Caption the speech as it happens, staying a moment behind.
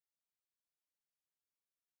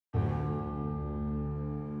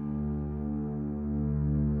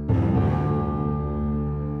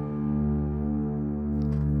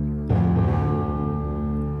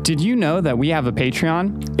Did you know that we have a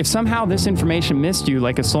Patreon? If somehow this information missed you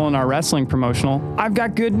like a Solinar Wrestling promotional, I've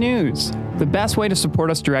got good news. The best way to support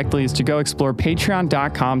us directly is to go explore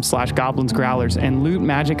patreon.com/goblinsgrowlers and loot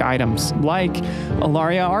magic items like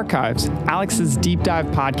Ilaria Archives, Alex's deep dive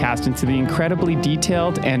podcast into the incredibly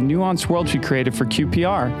detailed and nuanced world she created for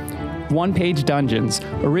QPR. One-page dungeons,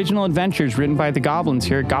 original adventures written by the goblins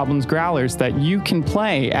here at Goblins Growlers that you can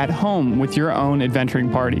play at home with your own adventuring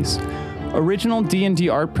parties. Original D&D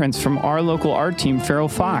art prints from our local art team, Feral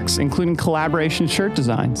Fox, including collaboration shirt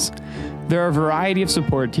designs. There are a variety of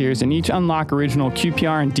support tiers, and each unlock original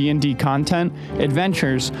QPR and D&D content,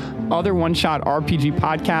 adventures, other one-shot RPG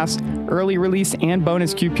podcasts, early release and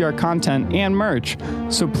bonus QPR content, and merch.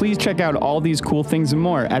 So please check out all these cool things and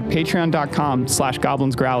more at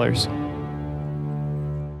patreon.com/goblinsgrowlers.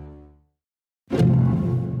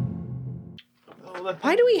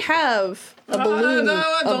 Why do we have a balloon?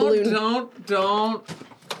 Don't.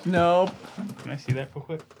 Nope. Can I see that real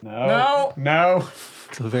quick? No.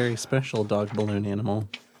 It's a very special dog balloon animal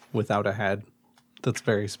without a head. That's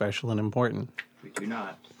very special and important. We do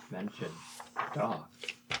not mention dog.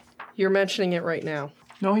 You're mentioning it right now.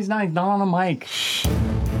 No, he's not. He's not on a mic.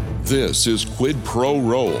 This is Quid Pro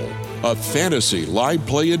Roll, a fantasy live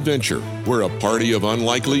play adventure where a party of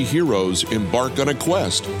unlikely heroes embark on a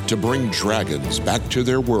quest to bring dragons back to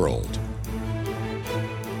their world.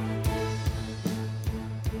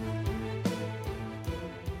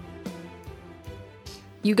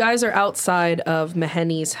 You guys are outside of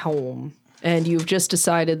Maheni's home, and you've just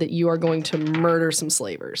decided that you are going to murder some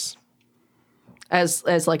slavers as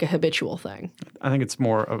like a habitual thing. I think it's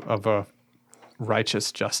more of a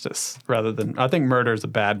righteous justice rather than. I think murder is a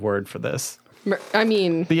bad word for this. I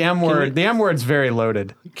mean, The M word. The M word's very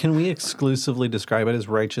loaded. Can we exclusively describe it as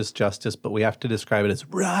righteous justice, but we have to describe it as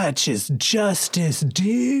righteous justice,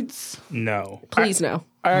 dudes? No. please no.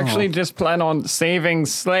 I actually just plan on saving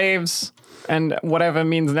slaves and whatever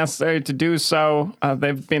means necessary to do so.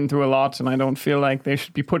 They've been through a lot, and I don't feel like they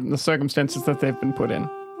should be put in the circumstances that they've been put in.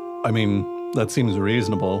 I mean, that seems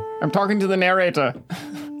reasonable. I'm talking to the narrator.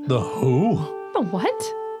 The who? The what?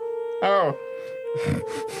 Oh.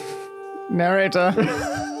 Narrator.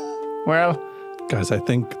 Well. Guys, I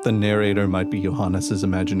think the narrator might be Johannes's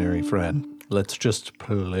imaginary friend. Let's just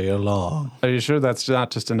play along. Are you sure that's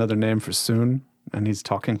not just another name for Soon, and he's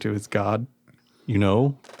talking to his god? You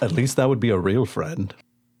know, at least that would be a real friend.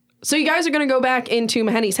 So you guys are going to go back into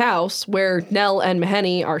Maheni's house where Nell and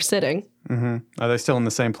Maheni are sitting. Mm-hmm. Are they still in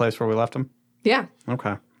the same place where we left them? Yeah.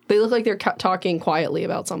 Okay. They look like they're talking quietly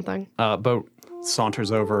about something. Boat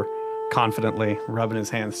saunters over confidently, rubbing his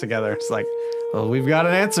hands together. It's like, well, we've got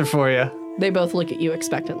an answer for you. They both look at you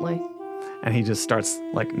expectantly. And he just starts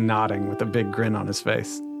like nodding with a big grin on his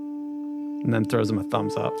face, and then throws him a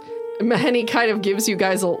thumbs up. Maheni kind of gives you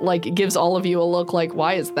guys gives all of you a look like,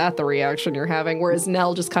 why is that the reaction you're having? Whereas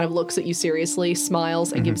Nell just kind of looks at you seriously,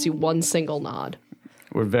 smiles, and gives you one single nod.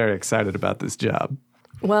 We're very excited about this job.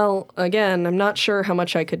 Well, again, I'm not sure how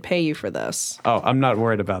much I could pay you for this. Oh, I'm not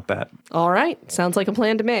worried about that. All right. Sounds like a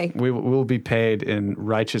plan to me. We will be paid in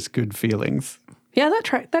righteous good feelings. Yeah,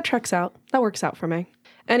 that tracks out. That works out for me.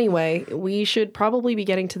 Anyway, we should probably be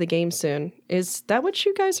getting to the game soon. Is that what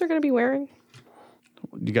you guys are going to be wearing?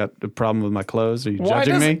 You got a problem with my clothes? Are you Why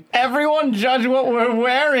judging does me? everyone judge what we're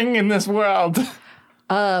wearing in this world?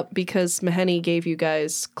 Because Maheni gave you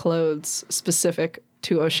guys clothes specific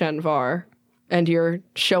to Oshenvar, and you're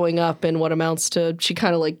showing up in what amounts to, she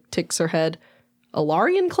kind of like ticks her head,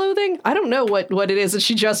 Alarian clothing? I don't know what it is that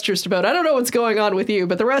she gestures to both. I don't know what's going on with you,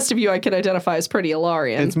 but the rest of you I can identify as pretty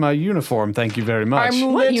Alarian. It's my uniform, thank you very much.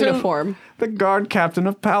 What uniform? The guard captain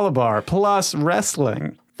of Palabar, plus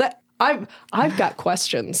wrestling. I've got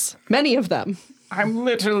questions. Many of them. I'm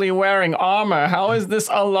literally wearing armor. How is this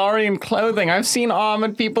Alarian clothing? I've seen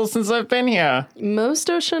armored people since I've been here. Most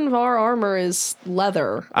Oshenvar armor is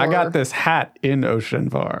leather. I got this hat in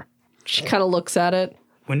Oshenvar. She kind of looks at it.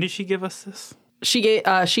 When did she give us this? She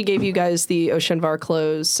gave you guys the Oshenvar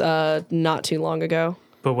clothes not too long ago.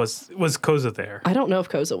 But was Koza there? I don't know if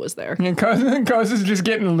Koza was there. And Koza's just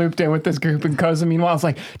getting looped in with this group, and Koza meanwhile is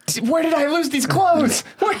like, where did I lose these clothes?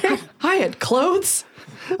 I had clothes?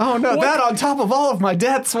 Oh no, that on top of all of my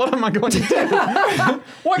debts, what am I going to do?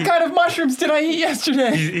 What kind of mushrooms did I eat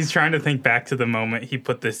yesterday? He's trying to think back to the moment he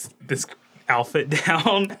put this outfit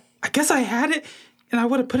down. I guess I had it, and I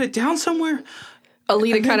would have put it down somewhere.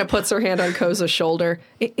 Alita kind of puts her hand on Koza's shoulder.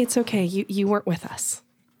 It's okay. You weren't with us.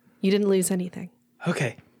 You didn't lose anything.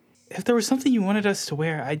 Okay. If there was something you wanted us to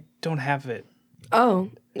wear, I don't have it.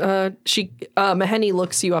 Oh, Maheni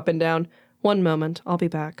looks you up and down. One moment. I'll be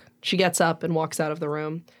back. She gets up and walks out of the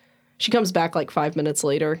room. She comes back like 5 minutes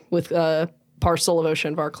later with a parcel of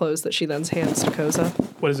Oshenvar clothes that she then hands to Koza.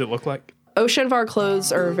 What does it look like? Oshenvar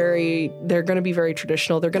clothes are they're going to be very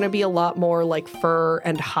traditional. They're going to be a lot more like fur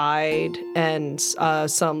and hide and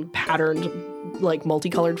some patterned, like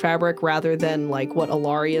multicolored fabric rather than like what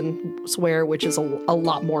Alarians wear, which is a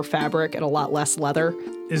lot more fabric and a lot less leather.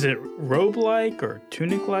 Is it robe-like or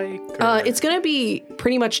tunic-like? It's going to be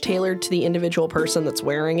pretty much tailored to the individual person that's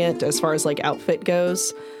wearing it as far as like outfit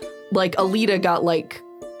goes. Like Alita got like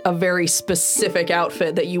a very specific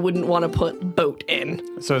outfit that you wouldn't want to put Boat in.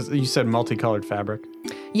 So you said multicolored fabric?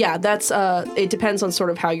 Yeah, that's it depends on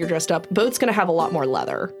sort of how you're dressed up. Boat's going to have a lot more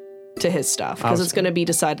leather to his stuff because it's going to be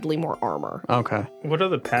decidedly more armor. Okay. What are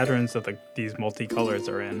the patterns that these multicolors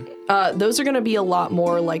are in? Those are going to be a lot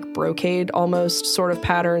more like brocade almost sort of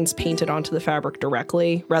patterns painted onto the fabric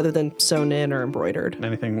directly rather than sewn in or embroidered.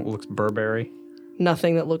 Anything that looks Burberry?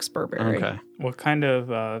 Nothing that looks Burberry. Okay. What kind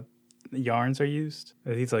of yarns are used?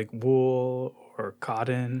 Are these like wool or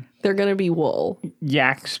cotton? They're going to be wool.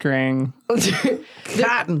 Yak string.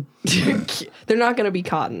 Cotton. They're not going to be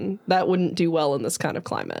cotton. That wouldn't do well in this kind of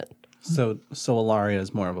climate. So Alaria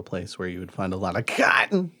is more of a place where you would find a lot of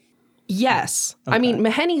cotton. Yes. Okay. I mean,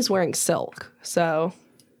 Maheni's wearing silk, so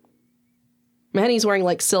Maheni's wearing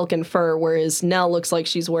like silk and fur, whereas Nell looks like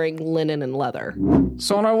she's wearing linen and leather.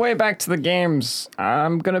 So on our way back to the games,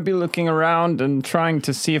 I'm going to be looking around and trying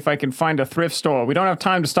to see if I can find a thrift store. We don't have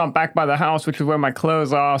time to stop back by the house, which is where my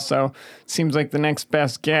clothes are, so it seems like the next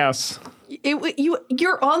best guess.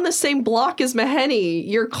 You're on the same block as Maheni.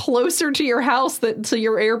 You're closer to your house to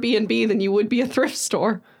your Airbnb than you would be a thrift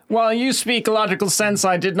store. Well, you speak logical sense.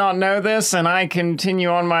 I did not know this, and I continue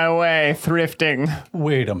on my way, thrifting.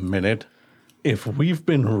 Wait a minute. If we've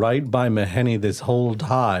been right by Maheni this whole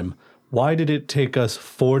time, why did it take us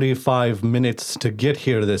 45 minutes to get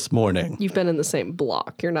here this morning? You've been in the same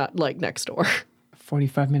block. You're not, like, next door.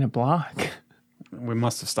 45-minute block. We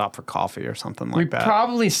must have stopped for coffee or something like that. We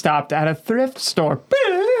probably stopped at a thrift store.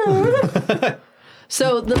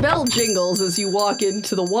 So the bell jingles as you walk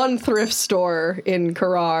into the one thrift store in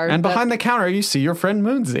Karar. And behind the counter, you see your friend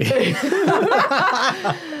Moonsy.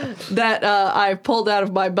 That I pulled out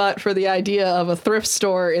of my butt for the idea of a thrift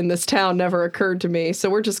store in this town never occurred to me. So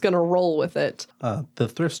we're just going to roll with it. The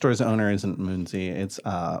thrift store's owner isn't Moonsy. It's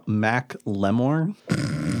Mac Lemore.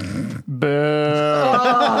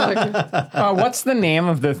 What's the name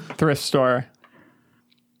of the thrift store?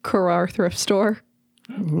 Karar Thrift Store.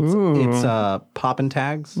 Ooh. It's Poppin'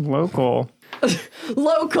 Tags. Local.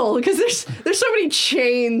 Local, because there's so many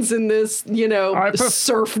chains in this,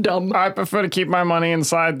 serfdom. I prefer to keep my money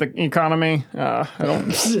inside the economy. I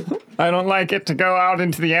don't like it to go out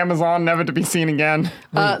into the Amazon, never to be seen again.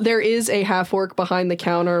 There is a half-orc behind the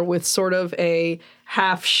counter with sort of a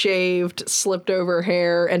half-shaved, slipped-over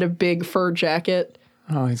hair and a big fur jacket.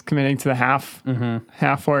 Oh, he's committing to the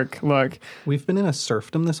half-orc look. We've been in a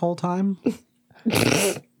serfdom this whole time.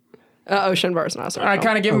 Oshenvar's not a I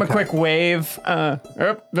kind of give him a quick wave.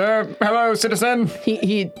 Hello, citizen.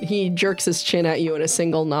 He jerks his chin at you in a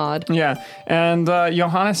single nod. Yeah, and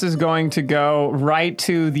Johannes is going to go right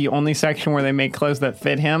to the only section where they make clothes that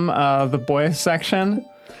fit him, the boys section,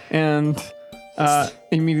 and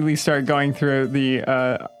immediately start going through the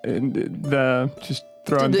just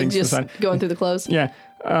throwing things just aside. Going through the clothes? Yeah,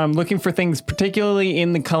 looking for things particularly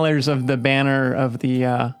in the colors of the banner of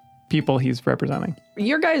the people he's representing.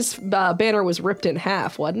 Your guys' banner was ripped in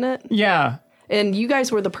half, wasn't it? Yeah. And you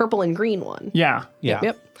guys were the purple and green one. Yeah.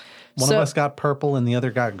 Yep. One of us got purple and the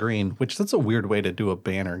other got green, which that's a weird way to do a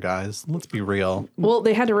banner, guys. Let's be real. Well,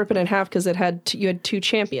 they had to rip it in half because you had two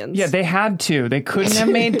champions. Yeah, they had to. They couldn't have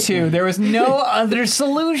made two. There was no other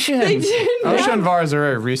solution. They didn't. Oshenvar is a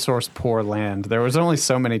very resource-poor land. There was only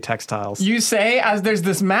so many textiles. You say, as there's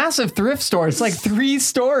this massive thrift store. It's like 3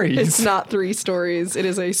 stories. It's not 3 stories. It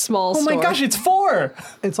is a small store. Oh my gosh, it's 4.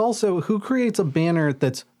 It's also, who creates a banner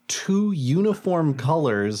that's 2 uniform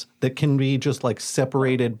colors that can be just like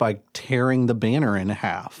separated by tearing the banner in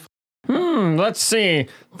half? Let's see.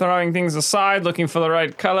 Throwing things aside, looking for the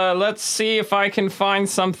right color. Let's see if I can find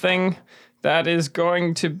something that is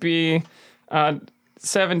going to be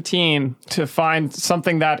 17 to find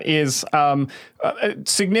something that is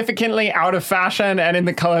significantly out of fashion and in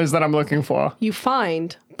the colors that I'm looking for. You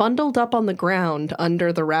find, bundled up on the ground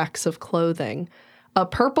under the racks of clothing, a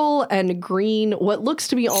purple and green, what looks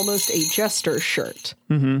to be almost a jester shirt.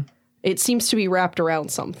 Mm-hmm. It seems to be wrapped around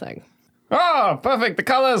something. Oh, perfect. The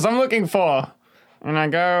colors I'm looking for. And I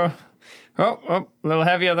go, a little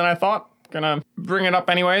heavier than I thought. Gonna bring it up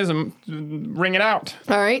anyways and ring it out.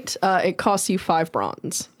 All right. It costs you 5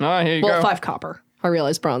 bronze. Oh, here you go. Well, 5 copper. I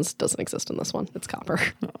realize bronze doesn't exist in this one. It's copper.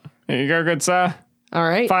 Here you go, good sir. All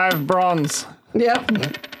right. 5 bronze. Yep.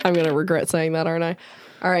 I'm going to regret saying that, aren't I?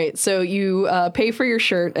 All right. So you pay for your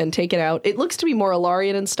shirt and take it out. It looks to be more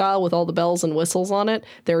Alarian in style with all the bells and whistles on it.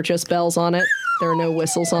 There are just bells on it. There are no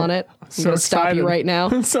whistles on it. I'm going to stop you right now.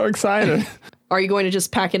 I'm so excited. Are you going to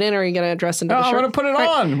just pack it in or are you going to dress into the shirt? I'm going to put it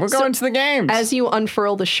on. We're going to the games. As you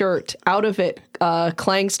unfurl the shirt, out of it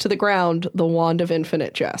clangs to the ground the Wand of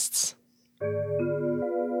Infinite Jests.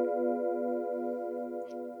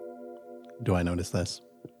 Do I notice this?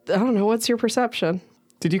 I don't know. What's your perception?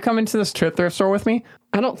 Did you come into this thrift store with me?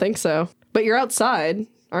 I don't think so. But you're outside,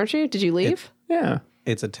 aren't you? Did you leave? Yeah.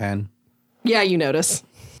 It's a 10. Yeah, you notice.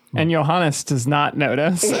 And Johannes does not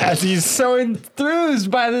notice as he's so enthused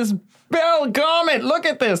by this bell garment. Look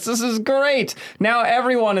at this. This is great. Now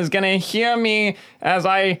everyone is going to hear me as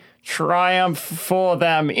I triumph for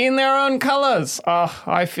them in their own colors.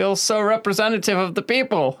 I feel so representative of the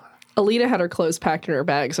people. Alita had her clothes packed in her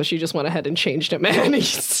bag, so she just went ahead and changed at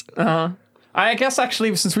Mahoney's. I guess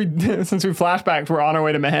actually since we flashbacked, we're on our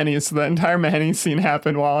way to Mahoney's, so the entire Mahoney's scene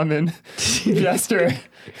happened while I'm in jester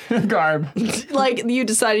garb. Like you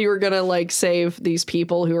decided you were gonna like save these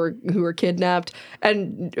people who were kidnapped,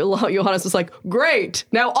 and Johannes was like, "Great,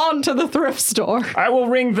 now on to the thrift store." I will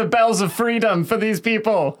ring the bells of freedom for these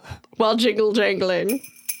people while jingle jangling.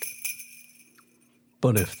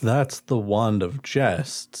 But if that's the Wand of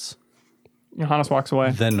Jests, Johannes walks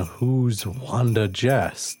away. then whose Wand of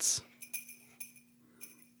Jests?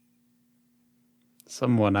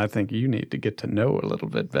 Someone I think you need to get to know a little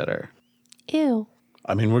bit better. Ew.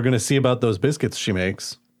 I mean, we're going to see about those biscuits she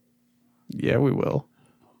makes. Yeah, we will.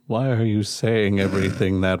 Why are you saying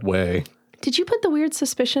everything that way? Did you put the weird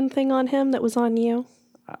suspicion thing on him that was on you?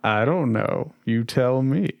 I don't know. You tell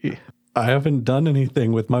me. I haven't done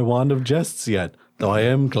anything with my Wand of Jests yet, though I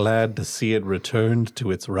am glad to see it returned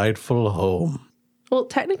to its rightful home. Well,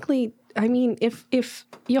 technically, I mean, if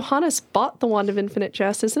Johannes bought the Wand of Infinite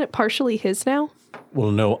Jest, isn't it partially his now?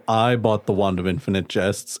 Well, no, I bought the Wand of Infinite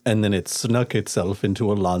Jests, and then it snuck itself into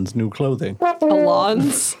Alon's new clothing.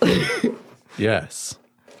 Alon's? Yes.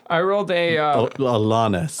 I rolled a...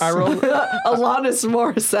 Alanis. I rolled... Alanis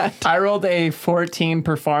Morissette. I rolled a 14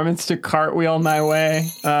 performance to cartwheel my way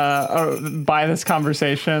by this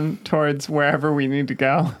conversation towards wherever we need to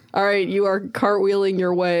go. All right, you are cartwheeling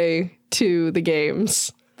your way to the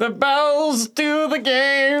games. The bells to the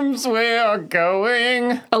games, we're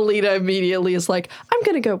going. Alita immediately is like, I'm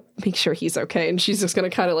going to go make sure he's okay. And she's just going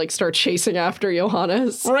to kind of like start chasing after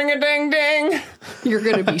Johannes. Ring-a-ding-ding. You're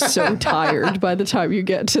going to be so tired by the time you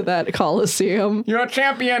get to that Coliseum. Your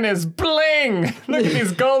champion is bling. Look at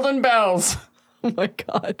these golden bells. Oh my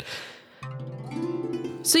God.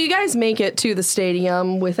 So you guys make it to the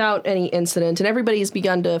stadium without any incident, and everybody's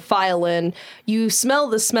begun to file in. You smell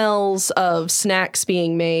the smells of snacks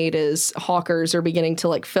being made as hawkers are beginning to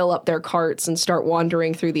like fill up their carts and start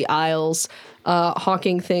wandering through the aisles,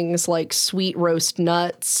 hawking things like sweet roast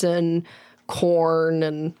nuts and corn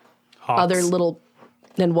and Hawks. other little...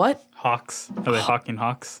 And what? Hawks. Are they hawking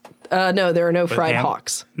hawks? No, there are no fried ham?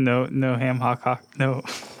 hawks. No ham hawk. No.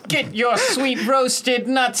 Get your sweet roasted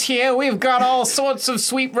nuts here. We've got all sorts of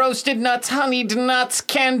sweet roasted nuts, honeyed nuts,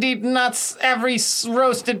 candied nuts, every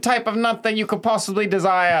roasted type of nut that you could possibly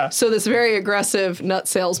desire. So this very aggressive nut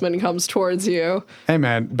salesman comes towards you. Hey,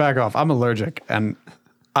 man, back off. I'm allergic, and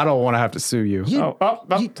I don't want to have to sue you.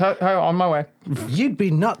 On my way. You'd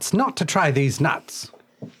be nuts not to try these nuts.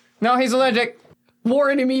 No, he's allergic.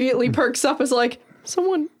 Warren immediately perks up as like,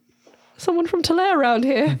 someone from Tulare around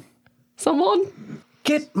here. Someone?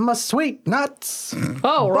 Get my sweet nuts.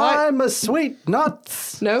 Oh, right. Buy my sweet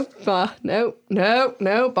nuts. Nope,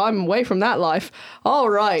 I'm away from that life. All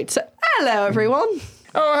right. Hello, everyone.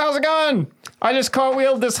 Oh, how's it going? I just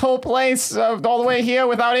cartwheeled this whole place all the way here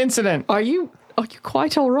without incident. Are you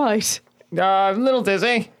quite all right? A little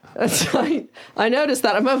dizzy. I noticed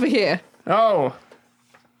that. I'm over here. Oh,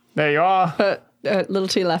 there you are. Little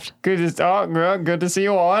to your left. Good to see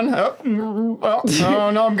you on. No,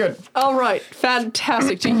 I'm good. All right,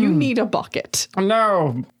 fantastic. Do you need a bucket?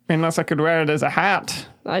 No, unless I could wear it as a hat.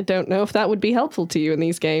 I don't know if that would be helpful to you in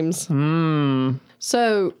these games.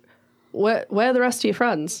 So, where are the rest of your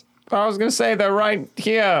friends? I was going to say they're right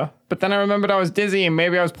here, but then I remembered I was dizzy and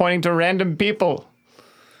maybe I was pointing to random people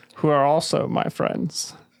who are also my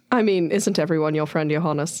friends. I mean, isn't everyone your friend,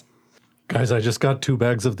 Johannes? Guys, I just got 2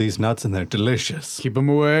 bags of these nuts and they're delicious. Keep them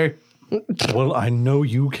away. Well, I know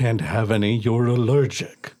you can't have any. You're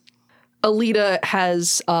allergic. Alita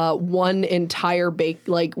has one entire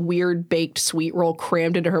weird baked sweet roll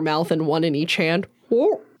crammed into her mouth and one in each hand.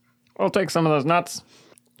 Whoa. I'll take some of those nuts.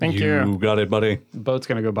 Thank you. You got it, buddy. The boat's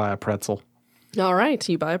going to go buy a pretzel. All right,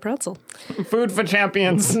 you buy a pretzel. Food for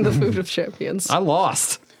champions. The food of champions. I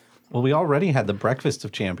lost. Well, we already had the breakfast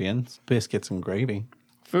of champions, biscuits and gravy.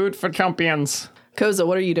 Food for champions. Koza,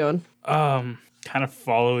 what are you doing? Kind of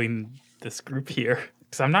following this group here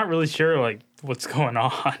because I'm not really sure like what's going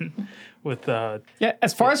on with Yeah,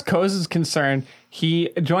 as far as Koz is concerned,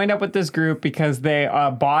 he joined up with this group because they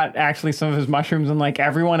bought actually some of his mushrooms, and like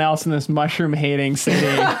everyone else in this mushroom hating city.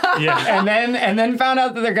 yeah. And then found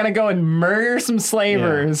out that they're gonna go and murder some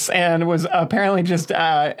slavers, and was apparently just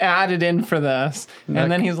added in for this.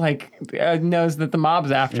 And then he's like knows that the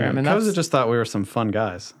mob's after him, and Koza just thought we were some fun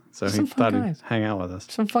guys, so he Some fun thought guys. he'd hang out with us.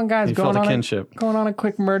 some fun guys He going felt a on kinship. going on a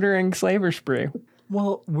quick murdering slaver spree.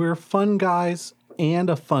 Well, we're fun guys and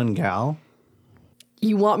a fun gal.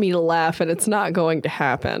 You want me to laugh, and it's not going to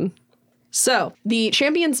happen. So the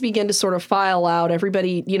champions begin to sort of file out.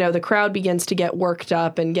 Everybody, the crowd begins to get worked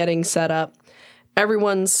up and getting set up.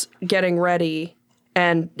 Everyone's getting ready,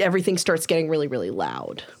 and everything starts getting really, really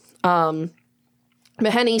loud.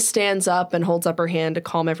 Maheni stands up and holds up her hand to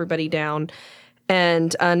calm everybody down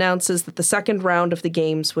and announces that the second round of the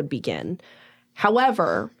games would begin.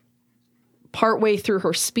 However, partway through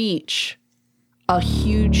her speech, a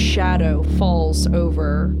huge shadow falls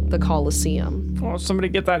over the Colosseum. Oh, somebody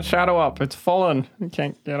get that shadow up. It's fallen. You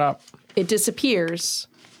can't get up. It disappears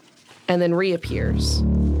and then reappears.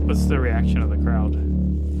 What's the reaction of the crowd?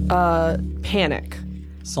 Panic.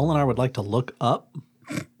 Solinar would like to look up.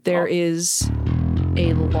 There is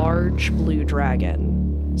a large blue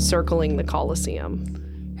dragon circling the Colosseum.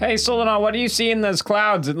 Hey, Solana, what do you see in those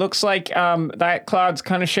clouds? It looks like that cloud's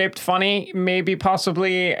kind of shaped funny. Maybe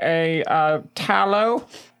possibly a tallow.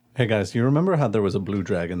 Hey guys, you remember how there was a blue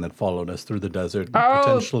dragon that followed us through the desert, Oh.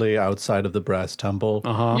 potentially outside of the brass temple?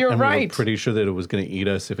 You're And we right. were pretty sure that it was going to eat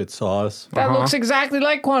us if it saw us. That looks exactly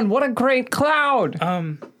like one. What a great cloud.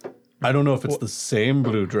 I don't know if it's the same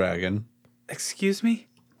blue dragon. Excuse me?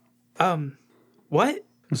 What?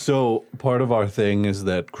 So part of our thing is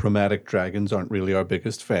that chromatic dragons aren't really our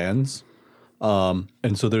biggest fans. And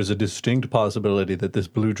so there's a distinct possibility that this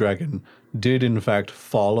blue dragon did in fact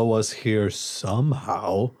follow us here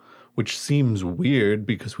somehow, which seems weird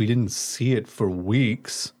because we didn't see it for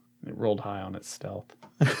weeks. It rolled high on its stealth.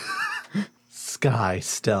 Sky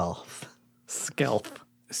stealth. Stealth.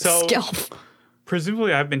 So Skelf.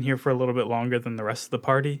 presumably I've been here for a little bit longer than the rest of the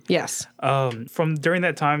party. Yes. From during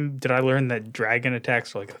that time, did I learn that dragon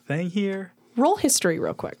attacks are like a thing here? Roll history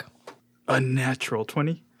real quick. A natural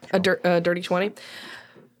 20. A dirty 20.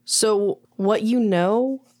 So what you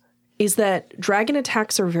know is that dragon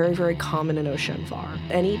attacks are very, very common in Oceanvar.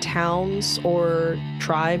 Any towns or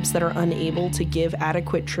tribes that are unable to give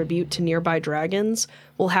adequate tribute to nearby dragons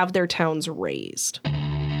will have their towns razed.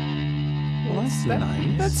 Well, that's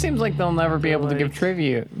nice. That seems like they'll never be able to give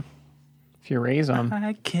tribute if you raise them.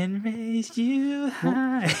 I can raise you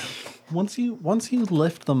high. Once you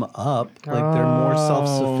lift them up, like they're more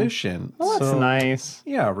self-sufficient. Well, that's So- nice.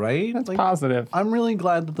 Yeah, right? That's Like, positive. I'm really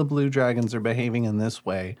glad that the blue dragons are behaving in this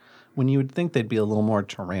way when you would think they'd be a little more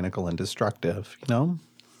tyrannical and destructive, you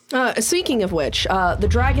know? Speaking of which, the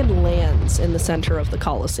dragon lands in the center of the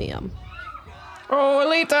Colosseum. Oh,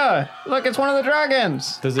 Alita! Look, it's one of the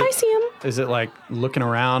dragons. Does I it? see him. Is it like looking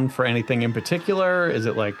around for anything in particular? Is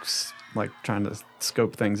it like trying to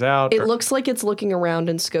scope things out? It looks like it's looking around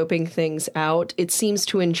and scoping things out. It seems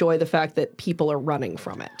to enjoy the fact that people are running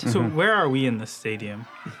from it. So where are we in the stadium?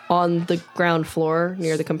 On the ground floor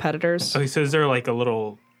near the competitors. Okay, so is there like a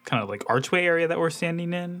little kind of like archway area that we're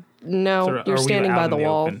standing in? No, Sort of- you're are we standing out by in the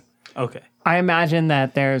wall. open? Okay. I imagine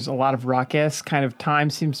that there's a lot of ruckus. Kind of time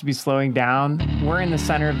seems to be slowing down. We're in the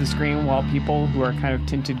center of the screen while people who are kind of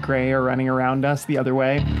tinted gray are running around us the other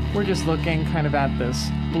way. We're just looking kind of at this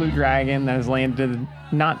blue dragon that has landed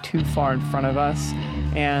not too far in front of us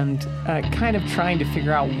and kind of trying to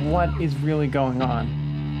figure out what is really going on.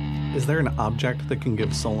 Is there an object that can give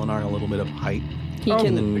Solinar a little bit of height? He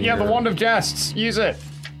can. the Yeah, the near- wand of jests. Use it.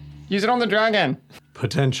 Use it on the dragon.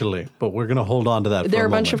 Potentially, but we're going to hold on to that for There are a a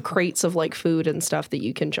bunch of moment. crates of like food and stuff that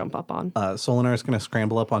you can jump up on. Solinar is going to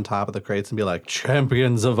scramble up on top of the crates and be like,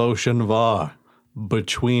 "Champions of Ocean Var,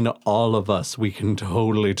 between all of us, we can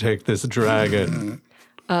totally take this dragon."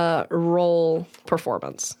 Roll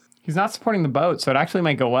performance. He's not supporting the boat, so it actually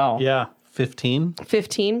might go well. Yeah. 15?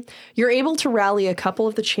 15. You're able to rally a couple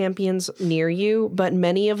of the champions near you, but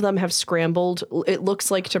many of them have scrambled, it looks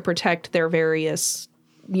like, to protect their various,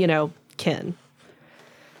 kin.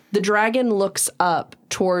 The dragon looks up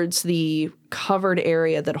towards the covered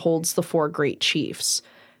area that holds the four great chiefs.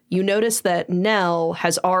 You notice that Nell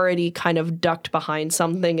has already kind of ducked behind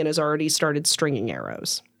something and has already started stringing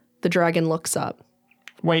arrows. The dragon looks up.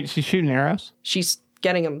 Wait, she's shooting arrows? She's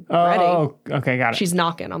getting them ready. Oh, okay, got it. She's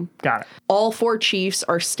knocking them. Got it. All 4 chiefs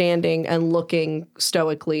are standing and looking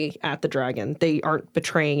stoically at the dragon. They aren't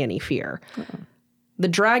betraying any fear. The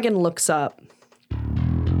dragon looks up.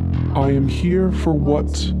 I am here for what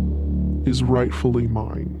is rightfully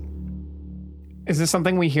mine. Is this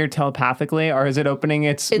something we hear telepathically, or is it opening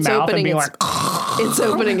its mouth and being like... It's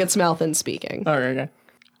opening its mouth and speaking. Okay.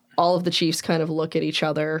 All of the chiefs kind of look at each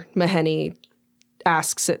other. Maheni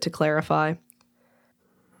asks it to clarify.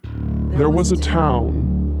 There was a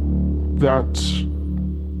town that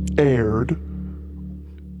erred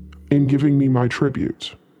in giving me my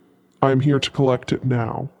tribute. I am here to collect it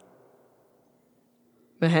now.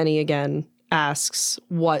 Maheni again asks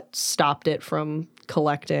what stopped it from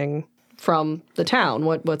collecting from the town.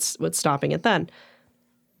 What's stopping it then?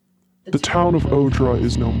 The town of Odra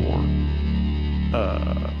is no more.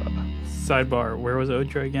 Sidebar, where was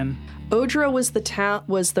Odra again? Odra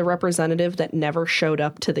was the representative that never showed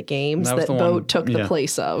up to the games that the Boat one- took the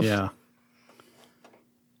place of. Yeah.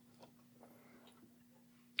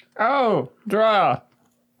 Oh, draw.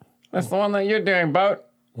 That's the one that you're doing, Boat.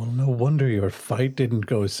 Well, no wonder your fight didn't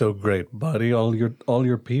go so great, buddy. All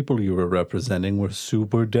your people you were representing were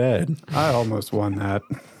super dead. I almost won that.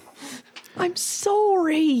 I'm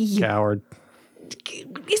sorry. Coward.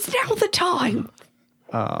 It's now the time.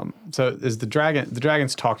 So is the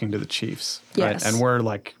dragon's talking to the chiefs, right? Yes. And we're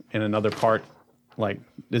like in another part, like,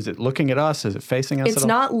 is it looking at us? Is it facing us It's at all?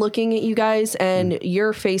 not looking at you guys, and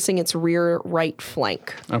you're facing its rear right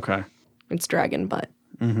flank. Okay. It's dragon butt.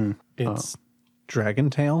 It's dragon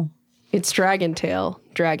tail. It's dragon tail.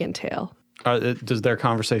 Dragon tail. Does their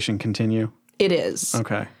conversation continue? It is.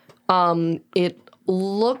 Okay. It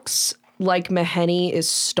looks like Maheni is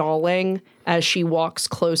stalling as she walks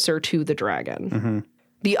closer to the dragon.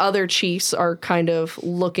 The other chiefs are kind of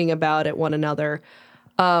looking about at one another.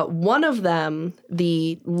 One of them,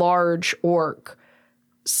 the large orc,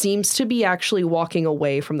 seems to be actually walking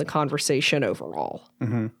away from the conversation overall.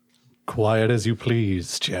 Quiet as you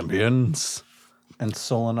please, champions. And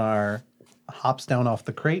Solinar hops down off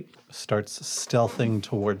the crate, starts stealthing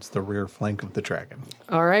towards the rear flank of the dragon.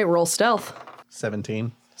 All right, roll stealth.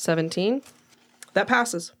 17. 17. That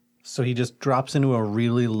passes. So he just drops into a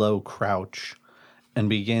really low crouch and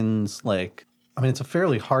begins it's a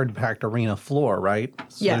fairly hard-packed arena floor, right?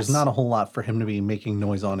 So Yes. there's not a whole lot for him to be making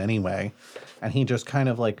noise on anyway. And he just kind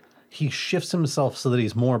of he shifts himself so that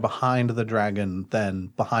he's more behind the dragon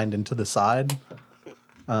than behind and to the side.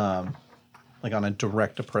 On a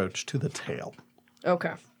direct approach to the tail.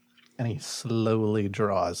 Okay. And he slowly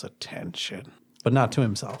draws attention, but not to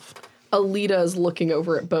himself. Alita is looking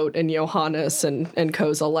over at Boat and Johannes and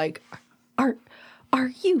Koza like, are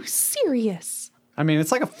you serious? I mean,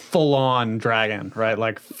 it's like a full-on dragon, right?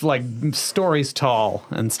 Like stories tall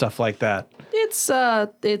and stuff like that.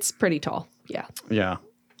 It's pretty tall. Yeah. Yeah.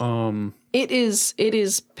 It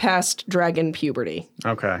is past dragon puberty.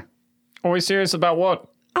 Okay. Are we serious about what?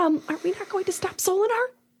 Are we not going to stop Solinar?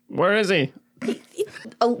 Where is he?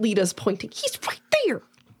 Alita's pointing. He's right there.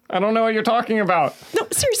 I don't know what you're talking about. No,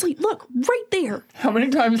 seriously, look, right there. How many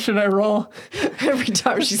times should I roll? Every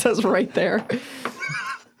time she says right there.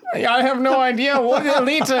 I have no idea. What,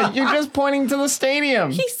 Alita, you're just pointing to the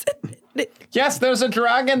stadium. He said, Yes, there's a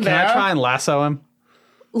dragon Can there. I try and lasso him?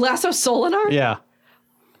 lasso Solinar? Yeah.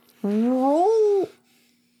 Roll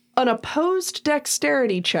an opposed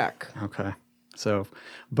dexterity check. Okay. So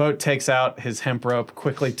Boat takes out his hemp rope,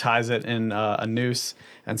 quickly ties it in a noose,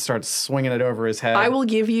 and starts swinging it over his head. I will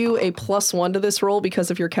give you a +1 to this roll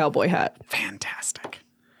because of your cowboy hat. Fantastic.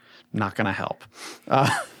 Not going to help.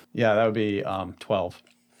 Yeah, that would be 12.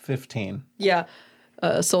 15. Yeah.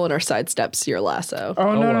 Solinar sidesteps your lasso.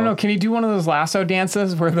 Oh, no. Can he do one of those lasso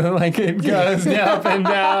dances where it goes up and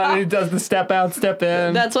down and he does the step out, step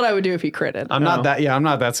in? That's what I would do if he critted. I'm not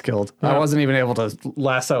that skilled. I wasn't even able to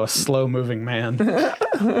lasso a slow-moving man.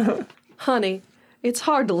 Honey, it's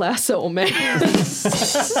hard to lasso a man.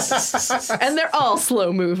 And they're all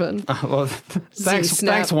slow moving. Well, Snap.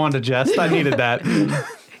 thanks, Wanda Jest. I needed that.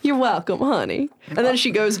 You're welcome, honey. And then she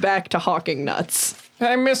goes back to hawking nuts.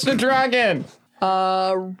 Hey, Mr. Dragon.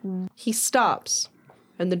 He stops,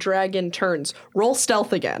 and the dragon turns. Roll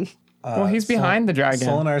stealth again. Well, he's behind the dragon.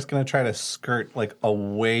 Solinar's going to try to skirt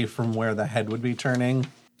away from where the head would be turning.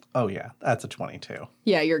 Oh yeah, that's a 22.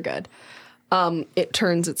 Yeah, you're good. It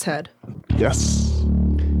turns its head. Yes.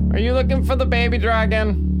 Are you looking for the baby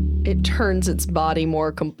dragon? It turns its body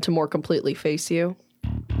to more completely face you.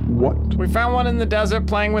 What? We found one in the desert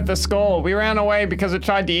playing with the skull. We ran away because it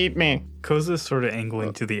tried to eat me. Koza's sort of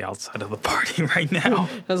angling to the outside of the party right now.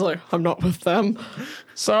 I was like, I'm not with them.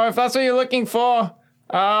 So if that's what you're looking for,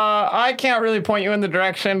 I can't really point you in the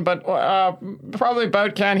direction, but probably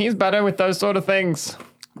Boat can. He's better with those sort of things.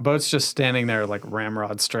 Boat's just standing there like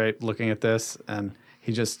ramrod straight looking at this, and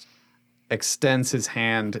he just extends his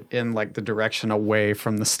hand in like the direction away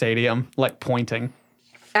from the stadium, like pointing.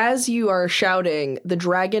 As you are shouting, the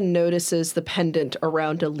dragon notices the pendant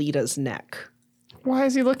around Alita's neck. Why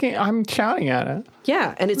is he looking? I'm shouting at it.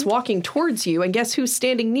 Yeah, and it's walking towards you, and guess who's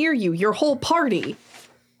standing near you? Your whole party.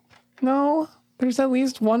 No, there's at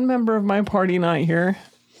least one member of my party not here,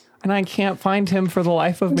 and I can't find him for the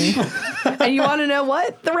life of me. And you want to know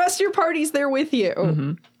what? The rest of your party's there with you.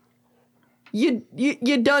 Mm-hmm.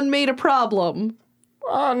 You done made a problem.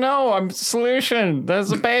 Oh no, I'm solution.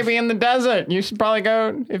 There's a baby in the desert. You should probably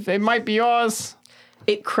go, if it might be yours.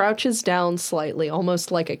 It crouches down slightly,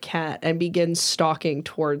 almost like a cat, and begins stalking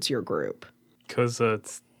towards your group. Because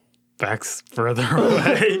its back's further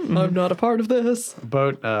away. I'm not a part of this.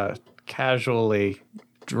 Boat casually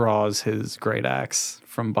draws his great axe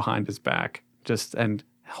from behind his back, just and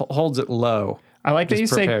holds it low. I like that you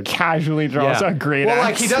prepared. Say casually draws a great axe. Well,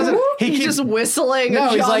 like he doesn't. He's just whistling. No, a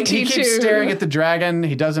he's like jaunty he keeps tune. staring at the dragon.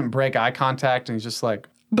 He doesn't break eye contact, and he's just like.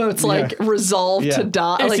 Boat's like resolved to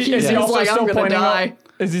die. Like he's also like, still I'm gonna die.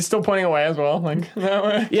 Is he still pointing away as well? Like that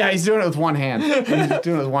way? Yeah, he's doing it with one hand. He's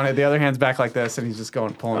doing it with one hand. The other hand's back like this, and he's just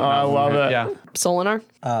pulling it. I love it. Yeah. Solinar?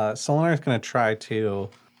 Solinar is going to try to,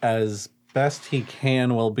 as best he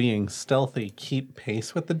can while being stealthy, keep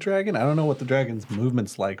pace with the dragon. I don't know what the dragon's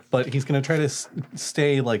movement's like, but he's going to try to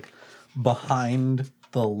stay like behind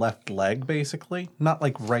the left leg, basically. Not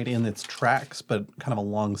like right in its tracks, but kind of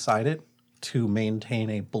alongside it to maintain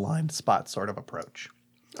a blind spot sort of approach.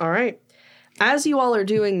 All right. As you all are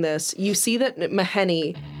doing this, you see that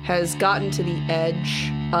Maheni has gotten to the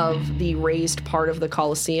edge of the raised part of the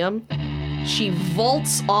Colosseum. She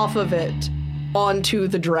vaults off of it onto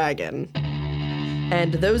the dragon.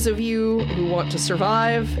 And those of you who want to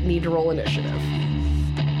survive need to roll initiative.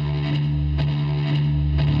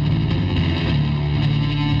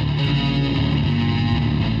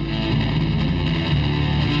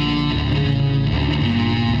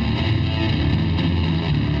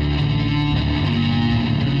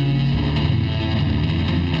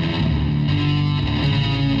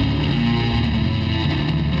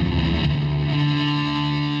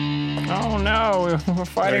 Oh no, we're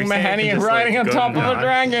fighting Very safe Maheni and and just, riding like, on top of gun a nod.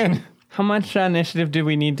 dragon. How much initiative do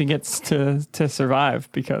we need to get to survive?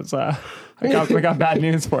 Because we got bad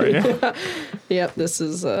news for you. Yep, this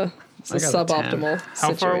is got a suboptimal 10. How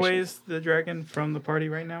far situation. away is the dragon from the party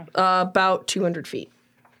right now? About 200 feet.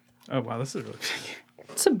 Oh, wow, this is really big.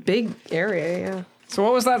 It's a big area, yeah. So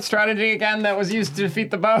what was that strategy again that was used to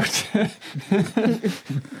defeat the boat?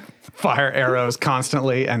 Fire arrows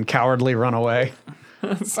constantly and cowardly run away.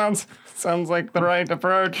 sounds like the right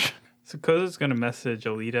approach. So Koza's going to message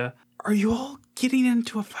Alita. Are you all getting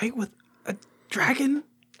into a fight with a dragon?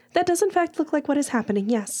 That does in fact look like what is happening,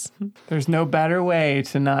 yes. There's no better way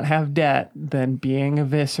to not have debt than being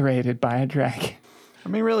eviscerated by a dragon. I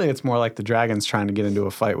mean, really, it's more like the dragon's trying to get into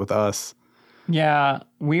a fight with us. Yeah,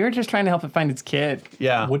 we were just trying to help it find its kid.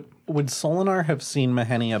 Yeah. Would Solinar have seen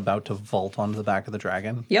Maheni about to vault onto the back of the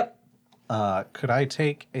dragon? Yep. Could I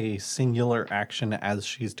take a singular action as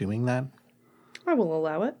she's doing that? I will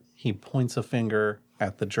allow it. He points a finger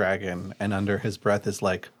at the dragon and under his breath is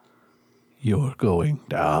like, "You're going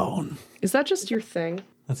down." Is that just your thing?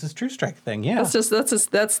 That's his true strike thing, yeah. That's his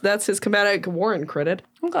combatic Warren critted.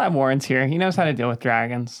 I'm glad Warren's here. He knows how to deal with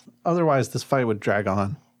dragons. Otherwise, this fight would drag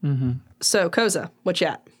on. So, Koza, what you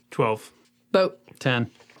at? 12. Boat, 10.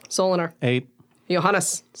 Solinar, 8.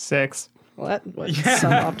 Johannes. 6. Well, that went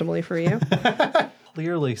suboptimally for you.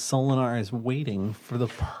 Clearly, Solinar is waiting for the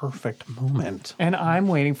perfect moment. And I'm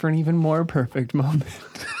waiting for an even more perfect moment.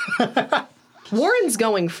 Warren's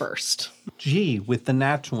going first. Gee, with the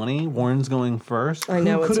nat 20, Warren's going first. I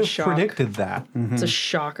know, Who it's could a have shock. predicted that? It's a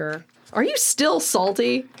shocker. Are you still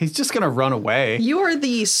salty? He's just going to run away. You are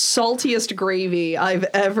the saltiest gravy I've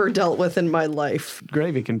ever dealt with in my life.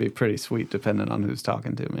 Gravy can be pretty sweet depending on who's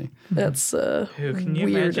talking to me. That's Ooh, can you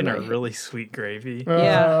weird. imagine and a I- really sweet gravy?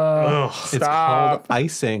 Yeah. Ugh. It's called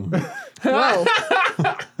icing. Whoa.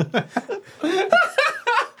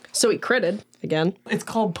 So he critted again. It's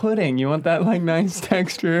called pudding. You want that like nice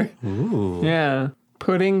texture? Ooh. Yeah.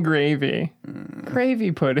 Pudding gravy.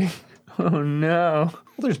 Gravy pudding. Oh no.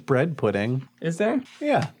 Well, there's bread pudding. Is there?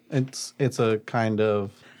 Yeah, it's a kind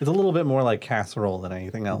of, it's a little bit more like casserole than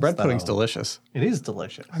anything else. Bread pudding's though. delicious. It is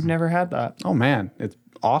delicious. I've never had that. Oh, man. It's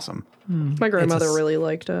awesome. My grandmother really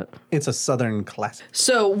liked it. It's a southern classic.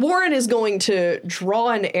 So Warren is going to draw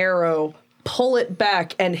an arrow, pull it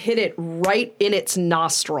back, and hit it right in its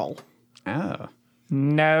nostril. Oh.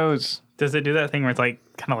 Nose. Does it do that thing where it's like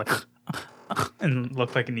kind of like and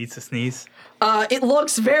look like it needs to sneeze? It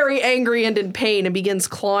looks very angry and in pain and begins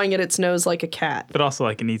clawing at its nose like a cat. But also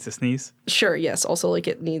like it needs to sneeze? Sure, yes. Also like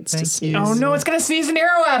it needs to sneeze. Oh no, it's gonna sneeze an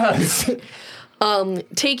arrow at us.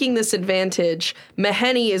 Taking this advantage,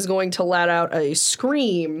 Maheni is going to let out a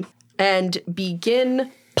scream and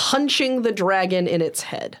begin punching the dragon in its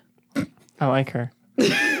head. I like her.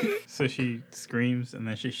 So she screams and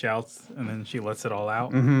then she shouts and then she lets it all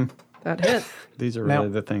out. Mm-hmm. That hit. These are really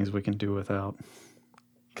the things we can do without.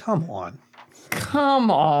 Come on. Come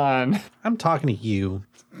on. I'm talking to you.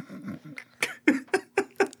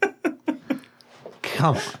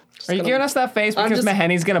 Come on. Are you giving us that face because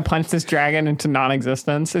Maheni's gonna punch this dragon into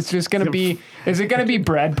non-existence? It's just gonna be. Is it gonna be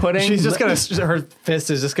bread pudding? She's just gonna. Her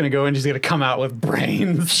fist is just gonna go and she's gonna come out with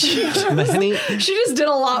brains. Maheni, She just did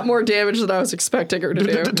a lot more damage than I was expecting her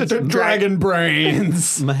to do. Dragon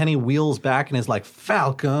brains. Maheni wheels back and is like,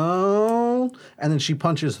 Falcon. And then she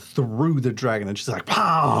punches through the dragon and she's like,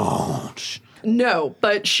 punch. No,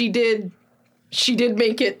 but she did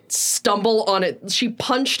make it stumble on it. She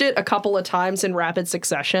punched it a couple of times in rapid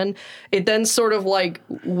succession. It then sort of like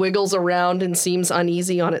wiggles around and seems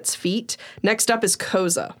uneasy on its feet. Next up is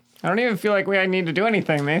Koza. I don't even feel like we need to do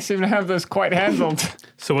anything. They seem to have this quite handled.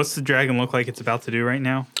 So what's the dragon look like it's about to do right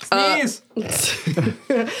now? Sneeze.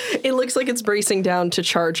 It looks like it's bracing down to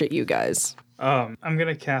charge at you guys. I'm going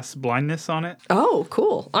to cast blindness on it. Oh,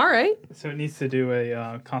 cool. All right. So it needs to do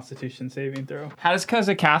a constitution saving throw. How does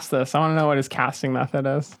Koza cast this? I want to know what his casting method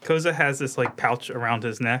is. Koza has this like pouch around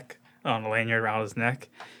his neck, on a lanyard around his neck,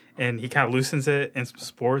 and he kind of loosens it and some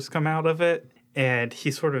spores come out of it. And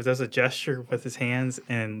he sort of does a gesture with his hands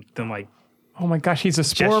and then like Oh my gosh, he's a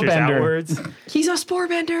spore gestures bender. outwards. He's a spore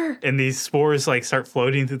bender. And these spores like start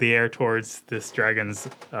floating through the air towards this dragon's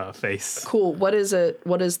face. Cool. What is it?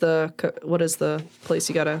 What is the place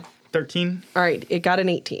you gotta? 13. All right, it got an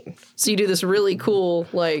 18. So you do this really cool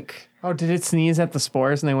like. Oh, did it sneeze at the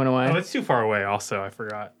spores and they went away? Oh, it's too far away. Also, I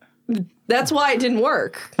forgot. That's why it didn't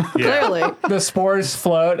work. Clearly. The spores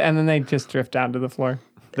float and then they just drift down to the floor.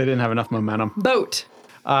 They didn't have enough momentum. Boat.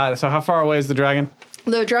 So how far away is the dragon?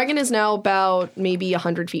 The dragon is now about maybe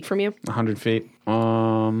 100 feet from you. 100 feet.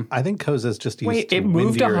 I think Koza's just used Wait, to it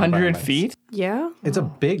moved windier 100 environments. feet? Yeah. It's a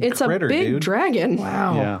big It's critter, a big dude. dragon.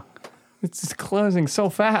 Wow. Yeah. It's closing so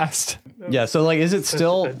fast. Yeah, so like is it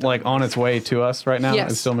still like on its way to us right now?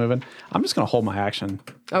 Yes. It's still moving? I'm just gonna hold my action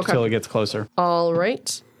until it gets closer. All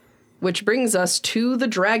right. Which brings us to the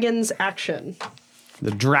dragon's action. The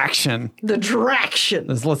Draction. The Draction.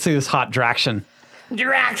 Let's see this hot Draction.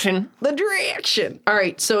 Direction. The Draction. All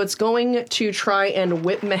right, so it's going to try and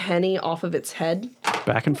whip Maheni off of its head.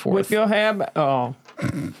 Back and forth. With your hand. Oh.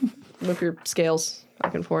 Whip your scales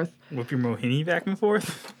back and forth. Whip your mohini back and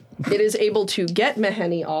forth. It is able to get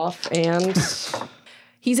Maheni off, and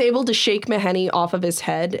he's able to shake Maheni off of his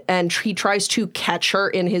head, and he tries to catch her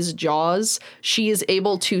in his jaws. She is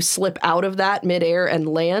able to slip out of that midair and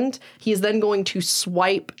land. He is then going to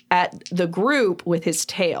swipe at the group with his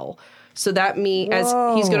tail. So that as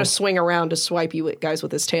he's going to swing around to swipe you guys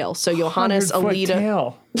with his tail. So Johannes, 100-foot Alita.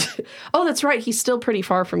 tail. Oh, that's right. He's still pretty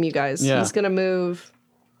far from you guys. Yeah. He's going to move.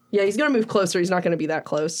 Yeah, he's going to move closer. He's not going to be that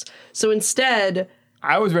close. So instead,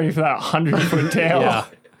 I was ready for that 100-foot tail. Yeah.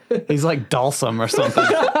 He's like Dalsum or something.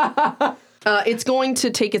 it's going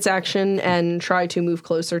to take its action and try to move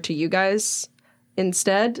closer to you guys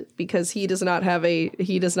instead, because he does not have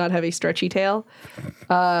a stretchy tail.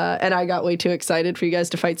 And I got way too excited for you guys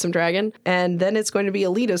to fight some dragon. And then it's going to be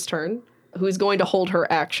Alita's turn, who is going to hold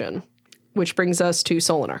her action, which brings us to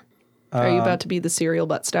Solinar. Are you about to be the serial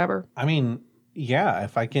butt stabber? I mean, yeah,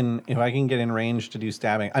 if I can get in range to do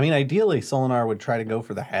stabbing. I mean, ideally, Solinar would try to go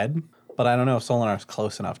for the head, but I don't know if Solinar's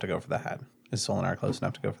close enough to go for the head. Is Solinar close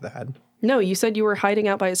enough to go for the head? No, you said you were hiding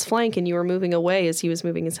out by his flank and you were moving away as he was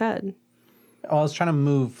moving his head. Oh, I was trying to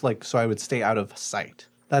move so I would stay out of sight.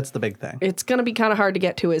 That's the big thing. It's going to be kind of hard to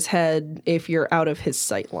get to his head if you're out of his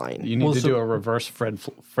sight line. You need to do a reverse Fred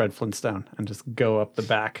Flintstone and just go up the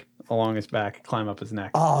back, along his back, climb up his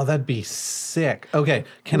neck. Oh, that'd be sick. Okay,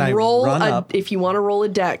 can I roll run up? If you want to roll a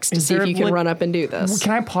dex to see if you can run up and do this.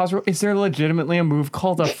 Can I pause? Is there legitimately a move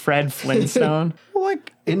called a Fred Flintstone?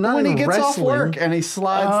 Like, not When in he gets off wrestling. work and he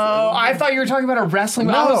slides. Oh, I thought you were talking about a wrestling.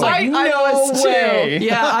 No, I was like, I no was way. too.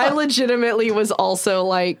 Yeah, I legitimately was also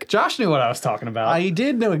like, Josh knew what I was talking about. I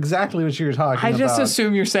did know exactly what you were talking I about. just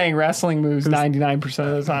assume you're saying wrestling moves 99%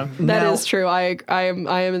 of the time. that Now- is true. I am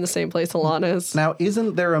in the same place Alana is. Now,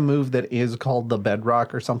 isn't there a move that is called the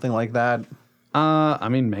bedrock or something like that? I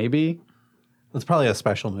mean, maybe. That's probably a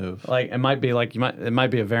special move. Like it might be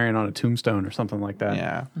a variant on a tombstone or something like that.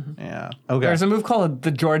 Yeah. Yeah. Okay. There's a move called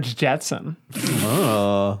the George Jetson.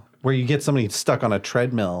 Where you get somebody stuck on a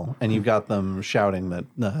treadmill and you've got them shouting that.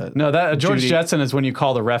 No, that George Judy- Jetson is when you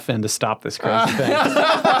call the ref in to stop this crazy thing.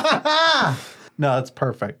 No, that's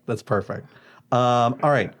perfect. That's perfect. All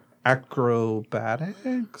right.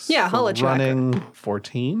 Acrobatics? Yeah, I'll let you Running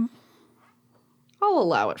 14. I'll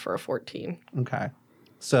allow it for a 14. Okay.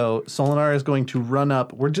 So Solinar is going to run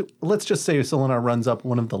up. Let's just say Solinar runs up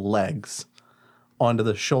one of the legs onto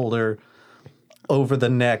the shoulder, over the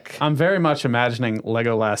neck. I'm very much imagining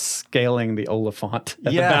Legolas scaling the Oliphant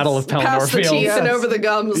at Yes. the Battle of Pelennor Past the Field. teeth and over the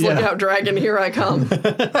gums. Look out, dragon, here I come.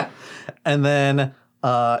 And then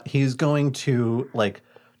he's going to like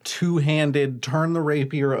two-handed turn the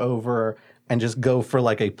rapier over and just go for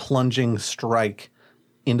like a plunging strike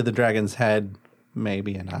into the dragon's head,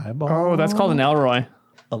 maybe an eyeball. Oh, that's called an Elroy.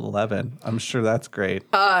 11. I'm sure that's great.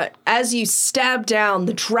 As you stab down,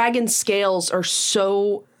 the dragon's scales are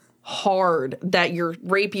so hard that your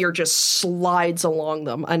rapier just slides along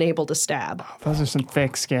them, unable to stab. Those are some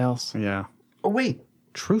thick scales. Yeah. Oh, wait.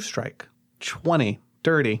 True strike. 20.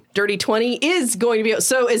 Dirty. Dirty 20 is going to be...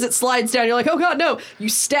 So as it slides down, you're like, oh god, no. You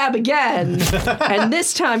stab again. And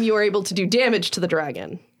this time you are able to do damage to the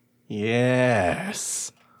dragon.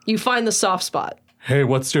 Yes. You find the soft spot. Hey,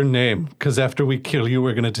 what's your name? Because after we kill you,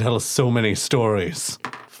 we're going to tell us so many stories.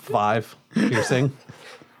 5. Piercing.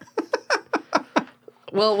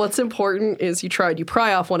 Well, what's important is you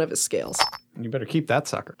pry off one of his scales. You better keep that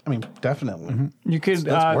sucker. I mean, definitely. You could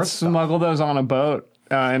That's worth smuggle those on a boat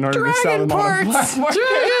in order to sell Dragon them on a black parts! market.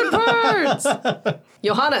 Dragon parts!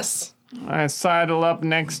 Johannes. I sidle up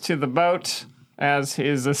next to the boat as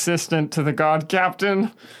his assistant to the god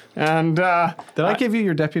captain. And Did I give you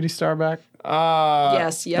your deputy star back?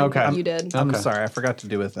 Yes, yeah, okay. you did. I'm sorry, I forgot to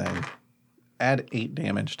do a thing. Add 8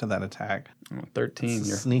 damage to that attack. 13.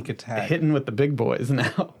 You're Sneak attack. hitting with the big boys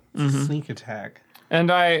now. Sneak attack.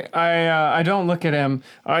 And I don't look at him.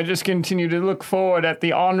 I just continue to look forward at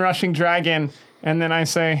the onrushing dragon, and then I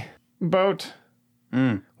say, "Boat,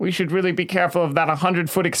 we should really be careful of that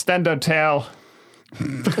 100-foot extendo tail."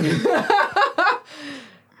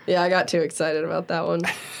 Yeah, I got too excited about that one.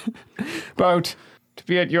 Boat, to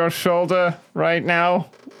be at your shoulder right now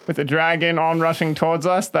with a dragon onrushing towards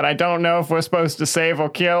us that I don't know if we're supposed to save or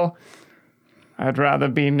kill. I'd rather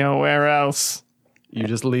be nowhere else. You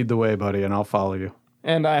just lead the way, buddy, and I'll follow you.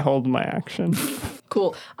 And I hold my action.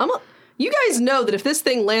 Cool. You guys know that if this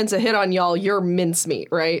thing lands a hit on y'all, you're mincemeat,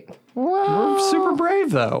 right? We're super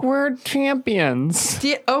brave, though. We're champions.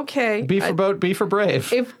 Yeah, okay. B for boat, B for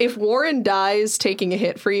brave. If Warren dies taking a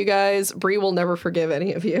hit for you guys, Bree will never forgive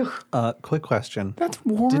any of you. Quick question. That's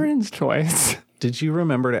Warren's choice. Did you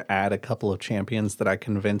remember to add a couple of champions that I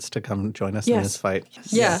convinced to come join us in Yes. this fight?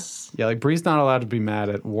 Yeah. Yeah, like Bree's not allowed to be mad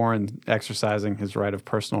at Warren exercising his right of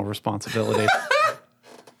personal responsibility.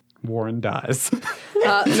 Warren dies.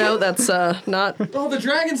 No, that's not. Oh, the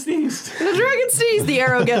dragon sneezed. The dragon sees the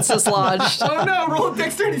arrow gets dislodged. Oh no, roll a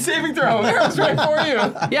dexterity saving throw. Arrow's right for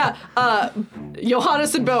you. Yeah.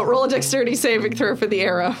 Johannes and Boat, roll a dexterity saving throw for the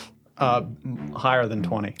arrow. Higher than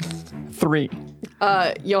 20. 3.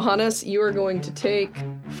 Johannes, you are going to take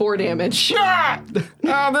 4 damage. Ah!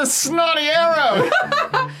 Oh, this snotty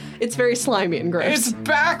arrow. It's very slimy and gross. It's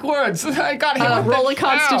backwards. I got hit with Roll the a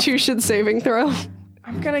Constitution saving throw.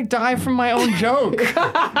 I'm gonna die from my own joke,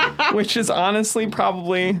 which is honestly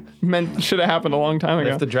probably should have happened a long time ago.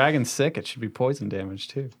 If the dragon's sick, it should be poison damage,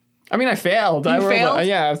 too. I mean, I failed. I rolled failed?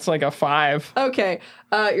 yeah, it's like a 5. Okay,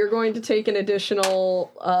 you're going to take an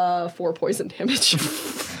additional 4 poison damage.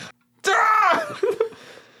 Ah!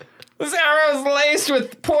 This arrow is laced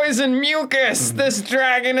with poison mucus. This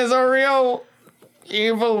dragon is a real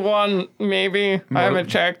evil one, maybe. I haven't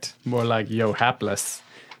checked. More like yo hapless.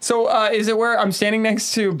 So is it where I'm standing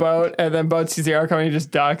next to Boat, and then Boat sees the arrow coming, he just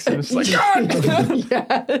ducks, and it's like, God!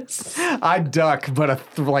 Yes. I duck, but a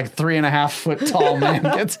 3.5 foot tall man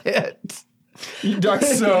gets hit. You duck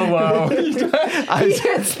so low. He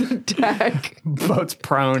hits the deck. Boat's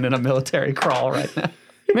prone in a military crawl right now.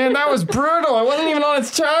 Man, that was brutal. It wasn't even on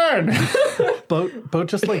its turn. Boat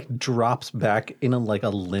just like drops back in a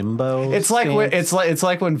limbo. It's like when, stance. it's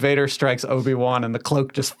like when Vader strikes Obi-Wan and the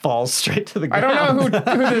cloak just falls straight to the I ground. don't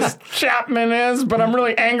know who this Chapman is, but I'm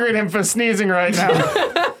really angry at him for sneezing right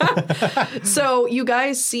now. So you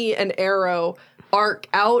guys see an arrow arc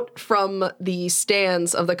out from the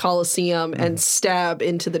stands of the Colosseum and stab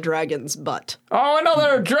into the dragon's butt. Oh,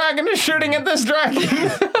 another dragon is shooting at this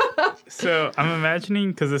dragon. So I'm imagining,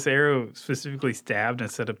 because this arrow specifically stabbed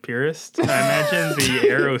instead of pierced, I imagine the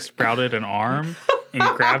arrow sprouted an arm and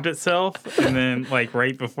grabbed itself, and then like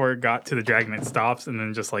right before it got to the dragon, it stops and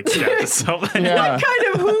then just like stabbed itself. Yeah. What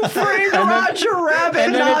kind of Who Framed Roger Rabbit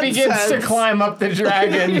And then it begins to nonsense? climb up the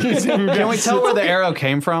dragon. Can we tell where the arrow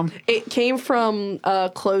came from? It came from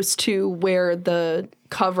close to where the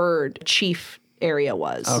covered chief area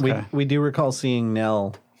was. Okay. We do recall seeing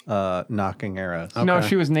Nell knocking arrows. No,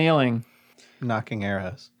 she was nailing. Knocking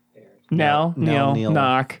arrows. Nell, Nell, kneel, kneel.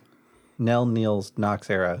 knock. Nell knocks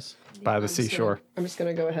arrows. By the seashore. I'm just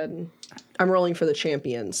going to go ahead and... I'm rolling for the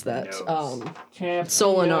champions that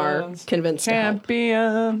Solinar convinced to help.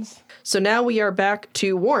 Champions. So now we are back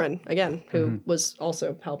to Warren, again, who was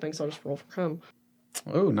also helping, so I'll just roll for him.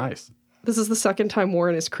 Oh, nice. This is the second time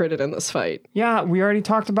Warren is critted in this fight. Yeah, we already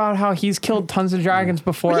talked about how he's killed tons of dragons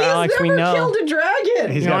before, He's Alex. never We know. killed a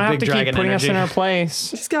dragon! He's You don't got have big to keep dragon putting energy. us in our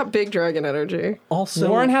place. He's got big dragon energy. Also,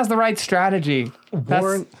 Warren has the right strategy.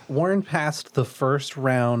 Warren passed the first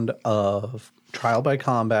round of trial by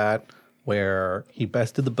combat where he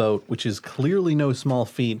bested the boat, which is clearly no small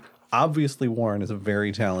feat. Obviously, Warren is a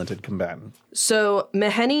very talented combatant. So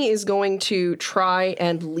Maheni is going to try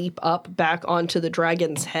and leap up back onto the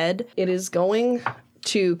dragon's head. It is going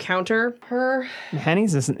to counter her.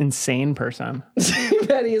 Henny's this insane person.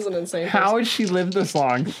 Maheni is an insane person. How would she live this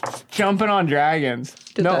long? Jumping on dragons.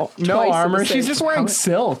 Did No that twice in armor. the same- She's just wearing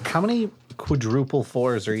silk. How many quadruple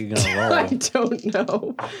fours are you going to roll? I don't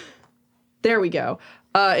know. There we go.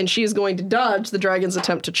 And she is going to dodge the dragon's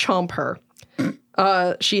attempt to chomp her.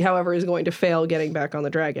 She, however, is going to fail getting back on the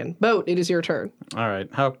dragon. Boat, it is your turn. All right.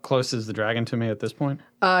 How close is the dragon to me at this point?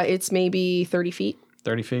 It's maybe 30 feet.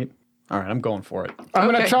 30 feet? All right, I'm going for it. I'm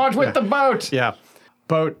going Okay. to charge with the boat. Yeah.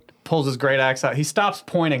 Boat pulls his great axe out. He stops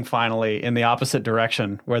pointing finally in the opposite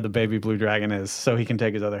direction where the baby blue dragon is so he can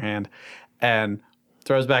take his other hand and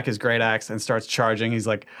throws back his great axe and starts charging. He's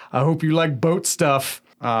like, I hope you like boat stuff.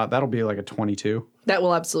 That'll be like a 22. That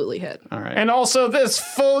will absolutely hit. All right. And also, this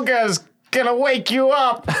Fulga's going to wake you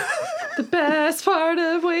up. The best part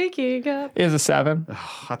of waking up. Is a 7.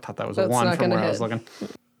 I thought that was a That's 1 not from gonna where I hit. was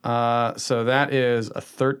looking. So that is a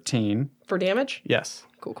 13. For damage? Yes.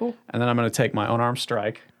 Cool. And then I'm going to take my unarmed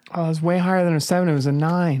strike. Oh, it was way higher than a 7. It was a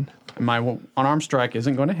 9. My unarmed strike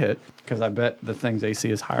isn't going to hit because I bet the thing's AC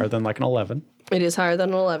is higher than like an 11. It is higher than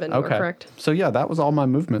an 11. You are correct. So yeah, that was all my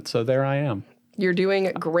movement. So there I am. You're doing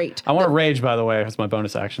great. I want to rage, by the way. That's my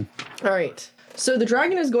bonus action. All right. So the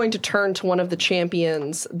dragon is going to turn to one of the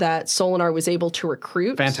champions that Solinar was able to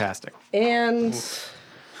recruit. Fantastic. And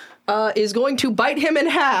is going to bite him in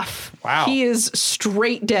half. Wow. He is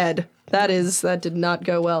straight dead. That did not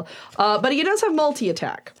go well. But he does have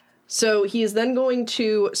multi-attack. So he is then going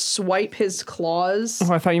to swipe his claws.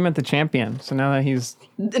 Oh, I thought you meant the champion. So now that he's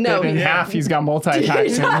No, in half, he's got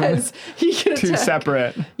multi-attacks. He does. He can Two attack.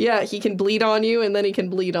 separate. Yeah, he can bleed on you, and then he can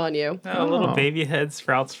bleed on you. A little baby head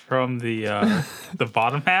sprouts from the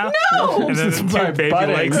bottom half. No! And then This is two my baby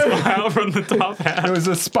budding. legs come out from the top half. It was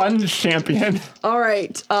a sponge champion. All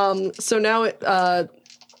right. So now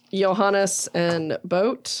Johannes and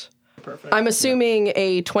Boat. Perfect. I'm assuming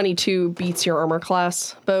a 22 beats your armor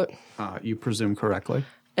class, Boat. You presume correctly.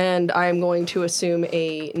 And I'm going to assume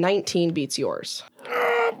a 19 beats yours.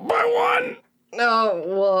 By 1.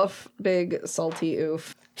 Oh, woof. Big salty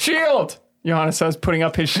oof. Shield! Johannes says, putting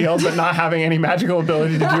up his shield, but not having any magical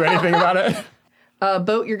ability to do anything about it.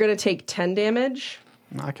 Boat, you're going to take 10 damage.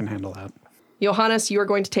 I can handle that. Johannes, you are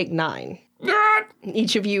going to take 9.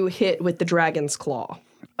 Each of you hit with the dragon's claw.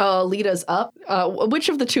 Lita's up. Which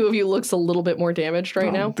of the two of you looks a little bit more damaged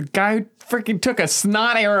right now? The guy who freaking took a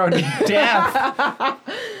snot arrow to death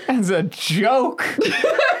as a joke.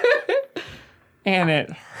 And it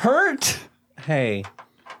hurt. Hey,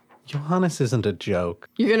 Johannes isn't a joke.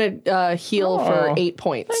 You're going to heal for 8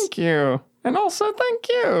 points. Thank you. And also, thank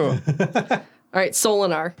you. All right,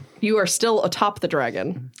 Solinar, you are still atop the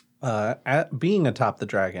dragon. At being atop the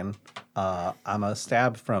dragon, I'm a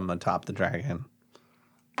stab from atop the dragon.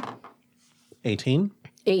 18?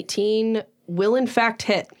 18 will in fact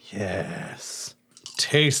hit. Yes.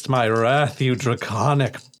 Taste my wrath, you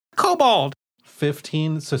draconic kobold.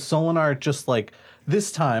 15. So Solinar just like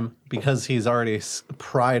this time, because he's already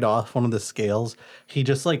pried off one of the scales, he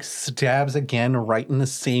just like stabs again right in the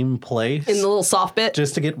same place. In the little soft bit.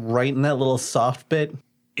 Just to get right in that little soft bit.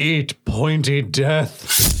 Eat pointy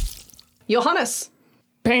death. Johannes.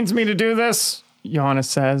 Pains me to do this, Johannes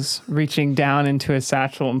says, reaching down into his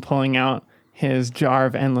satchel and pulling out his jar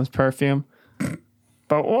of endless perfume.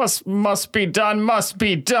 But what must be done, must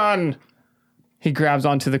be done. He grabs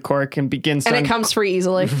onto the cork and begins to... And it comes free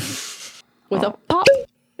easily. With a pop.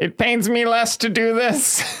 It pains me less to do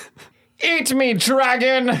this. Eat me,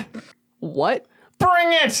 dragon! What?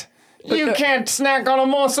 Bring it! You can't snack on a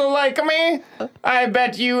morsel like me. I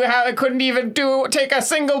bet you couldn't even take a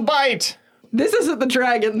single bite. This isn't the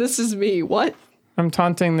dragon. This is me. What? I'm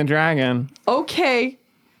taunting the dragon Okay.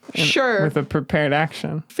 Sure. with a prepared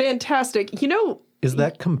action. Fantastic. You know, Is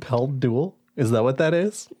that compelled duel? Is that what that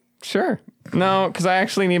is? Sure. No, because I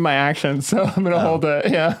actually need my action, so I'm going to hold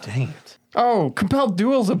it. Yeah. Dang it. Oh, compelled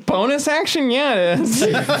duel's a bonus action? Yeah, it is.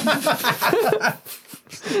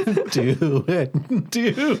 Do it.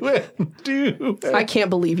 Do it. Do it. I can't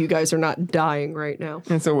believe you guys are not dying right now.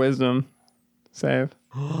 It's a wisdom save.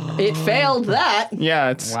 It failed that. Yeah,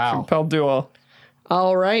 it's compelled duel.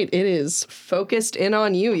 All right. It is focused in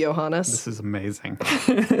on you, Johannes. This is amazing.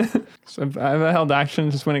 So I have a held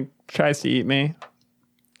action just when it tries to eat me.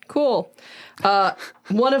 Cool.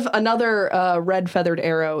 Another red feathered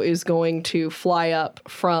arrow is going to fly up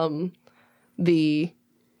from the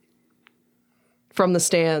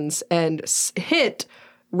stands and hit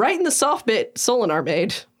right in the soft bit Solinar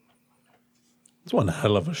made. It's one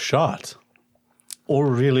hell of a shot. Or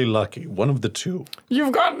really lucky. One of the two.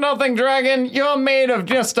 You've got nothing, dragon. You're made of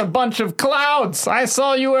just a bunch of clouds. I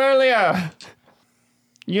saw you earlier.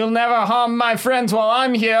 You'll never harm my friends while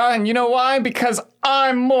I'm here, and you know why? Because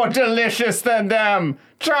I'm more delicious than them.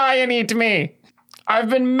 Try and eat me. I've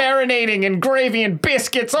been marinating in gravy and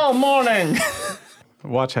biscuits all morning.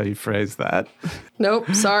 Watch how you phrase that.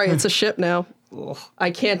 Nope, sorry, it's a ship now.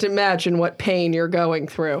 I can't imagine what pain you're going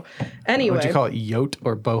through. Anyway. Would you call it Yote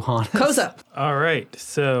or Bohannes? Koza. All right.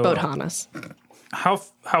 So Bohannes. how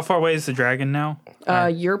far away is the dragon now?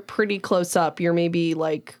 You're pretty close up. You're maybe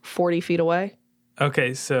like 40 feet away.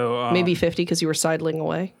 Okay, so Maybe 50 because you were sidling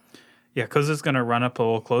away. yeah, Koza's gonna run up a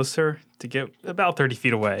little closer to get about 30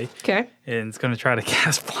 feet away, Okay. and it's gonna try to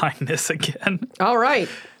cast blindness again. All right.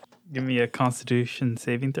 Give me a Constitution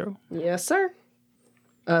saving throw. Yes, sir.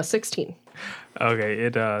 16. Okay,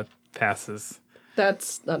 it passes.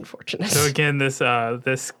 That's unfortunate. So again, this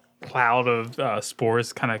cloud of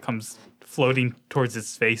spores kind of comes floating towards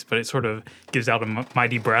its face, but it sort of gives out a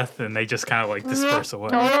mighty breath, and they just kind of like disperse away.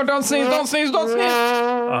 Oh, no, don't sneeze, don't sneeze, don't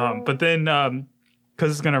sneeze. But then,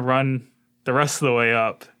 because it's gonna run the rest of the way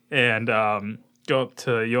up and go up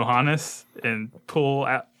to Johannes and pull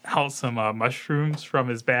out some mushrooms from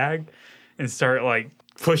his bag and start like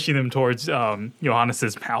pushing them towards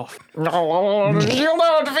Johannes's mouth. You'll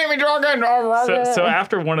never defeat me, dragon. So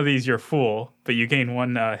after one of these, you're full, but you gain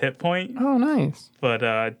 1 hit point. Oh, nice. But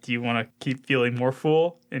do you want to keep feeling more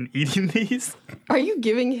full and eating these? Are you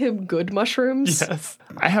giving him good mushrooms? Yes.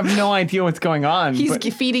 I have no idea what's going on. He's but-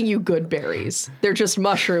 feeding you good berries. They're just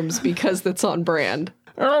mushrooms because that's on brand.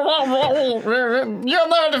 You'll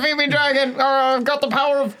never defeat me, dragon. I've got the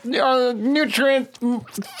power of nutrient-rich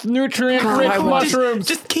I want- mushrooms.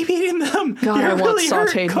 Just keep eating them. God, You're I want really hurt.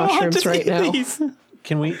 sauteed Come on, mushrooms just right eat now. these.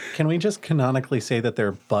 Can we just canonically say that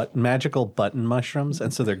they're magical button mushrooms,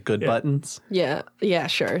 and so they're good buttons? Yeah,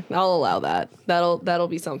 sure. I'll allow that. That'll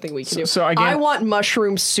be something we can do. so again- I want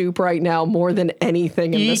mushroom soup right now more than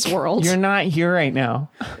anything in this world. You're not here right now.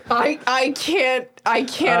 I can't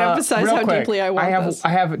emphasize Real how quick, deeply I want this. I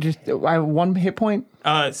have 1 hit point.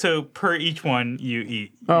 So per each one you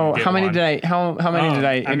eat. Oh, you get how many one. did I? How many did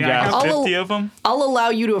I I mean, I ingest? have I'll- 50 of them. I'll allow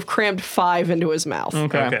you to have crammed 5 into his mouth.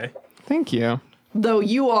 Okay. Thank you. Though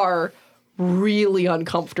you are really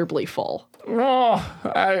uncomfortably full. Oh,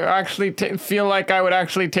 I actually feel like I would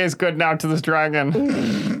actually taste good now to this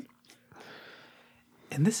dragon.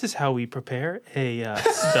 And this is how we prepare a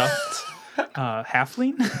stuffed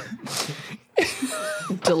halfling.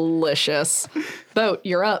 Delicious. Boat,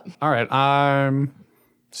 you're up. All right, I'm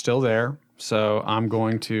still there, so I'm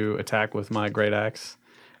going to attack with my great axe,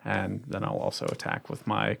 and then I'll also attack with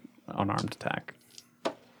my unarmed attack.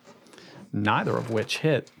 Neither of which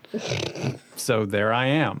hit. So there I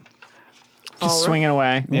am. Just swinging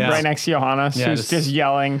away. Yeah. Right next to Johannes, Yeah, who's just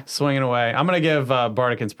yelling. Swinging away. I'm going to give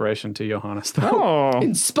Bardic Inspiration to Johannes, though. Oh,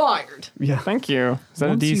 Inspired. thank you. Is that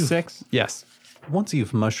Once a you've- D6? Yes. Once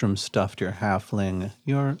you've mushroom stuffed your halfling,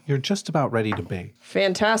 you're just about ready to bake.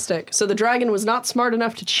 Fantastic. So the dragon was not smart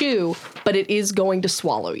enough to chew, but it is going to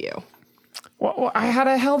swallow you. Well, I had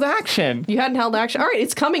a held action. You hadn't held action. All right,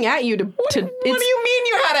 it's coming at you to. What do you mean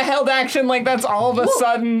you had a held action like that's all of a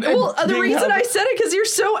sudden? Well, the being reason held- I said it because you're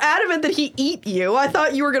so adamant that he eat you. I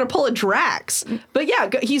thought you were going to pull a Drax, but yeah,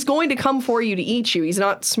 he's going to come for you to eat you. He's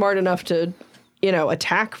not smart enough to,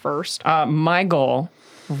 attack first. My goal,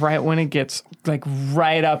 right when it gets like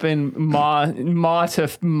right up in maw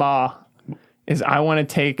to maw, is I want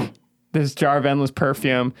to take this jar of endless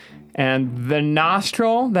perfume And the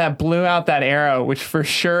nostril that blew out that arrow, which for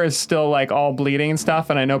sure is still like all bleeding and stuff,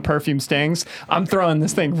 and I know perfume stings, I'm throwing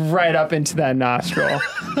this thing right up into that nostril.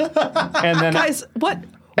 And then Guys, what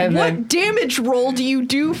damage roll do you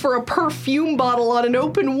do for a perfume bottle on an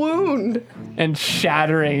open wound? and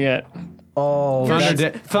shattering it. Oh,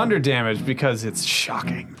 Thunder damage because it's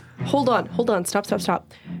shocking. Hold on.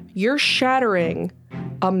 Stop. You're shattering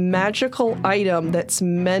a magical item that's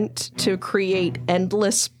meant to create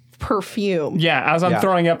endless perfume. Yeah, as I'm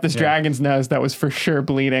throwing up this dragon's nose that was for sure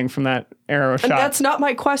bleeding from that arrow shot. And that's not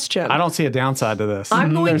my question. I don't see a downside to this.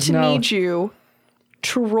 I'm going There's to no- need you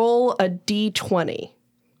to roll a d20.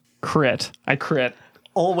 Crit. I crit.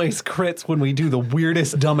 Always crits when we do the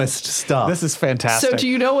weirdest, dumbest stuff. This is fantastic. So do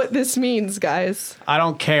you know what this means, guys? I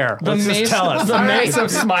don't care. Let's just tell us. The mace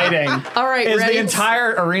of smiting. All right, Is ready? the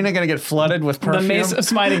entire arena going to get flooded with perfume? The mace of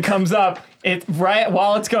smiting comes up right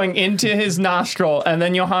while it's going into his nostril, and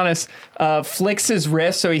then Johannes flicks his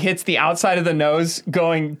wrist so he hits the outside of the nose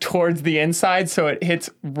going towards the inside, so it hits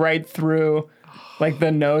right through like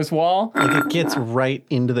the nose wall. Like it gets right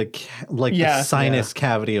into the the sinus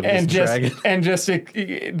cavity of this dragon. And just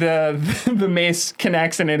the mace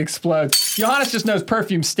connects and it explodes. Johannes just knows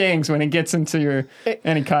perfume stings when it gets into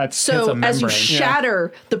and he cuts. So as you membrane.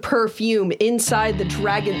 shatter the perfume inside the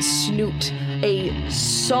dragon's snoot, a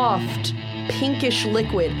soft pinkish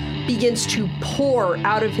liquid begins to pour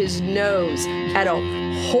out of his nose at a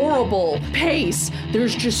horrible pace.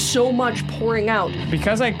 There's just so much pouring out.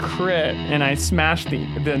 Because I crit and I smash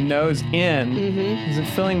the nose in, is it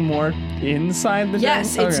filling more inside the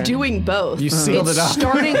Yes, dragon? it's Okay. doing both. You sealed it's it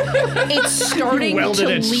up. It's starting welded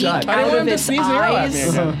to it leak shut. I out didn't of its sneeze the arrow at me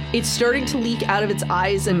eyes. again. It's starting to leak out of its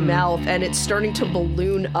eyes and mouth, and it's starting to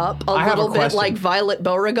balloon up a I have a little bit question. like Violet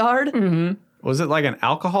Beauregard. Was it like an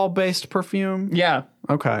alcohol-based perfume? Yeah.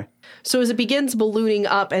 Okay. So as it begins ballooning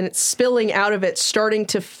up and it's spilling out of it, starting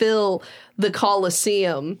to fill the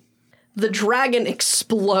Colosseum, the dragon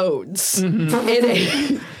explodes in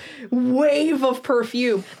a wave of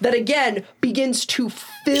perfume that again begins to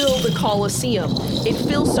fill the Colosseum. It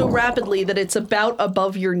fills so rapidly that it's about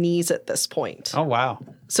above your knees at this point. Oh, wow.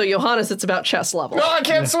 So Johannes, it's about chest level. Oh, I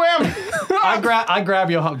can't swim! I grab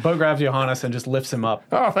Bo grabs Johannes and just lifts him up.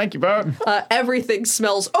 Oh, thank you, Bo. Everything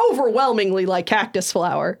smells overwhelmingly like cactus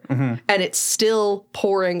flower, and it's still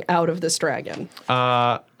pouring out of this dragon.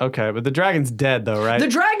 Okay, but the dragon's dead though, right? The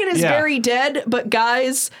dragon is Yeah. very dead, but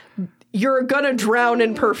guys, you're gonna drown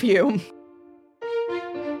in perfume.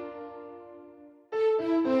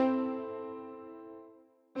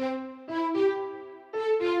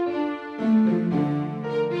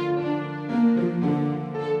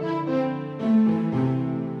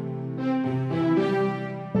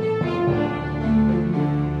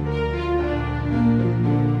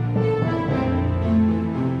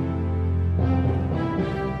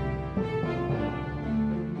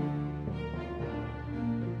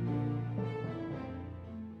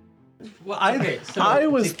 Well, okay, so I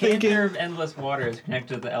was the thinking- cancer of endless water is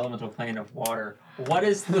connected to the elemental plane of water. What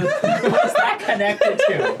is that connected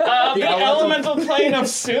to? The elemental plane of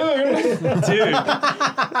soon. Dude.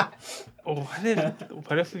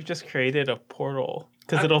 What if we just created a portal?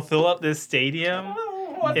 Because it'll fill up this stadium.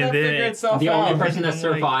 And then The only person that like,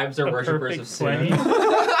 survives are a worshippers perfect of Soon. plane.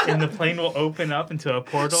 And the plane will open up into a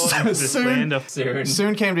portal into this Soon- land of Soon.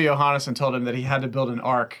 Soon came to Johannes and told him that he had to build an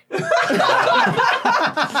ark. Oh,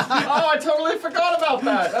 I totally forgot about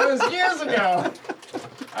that. That was years ago.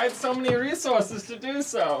 I had so many resources to do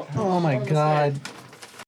so. Oh my god.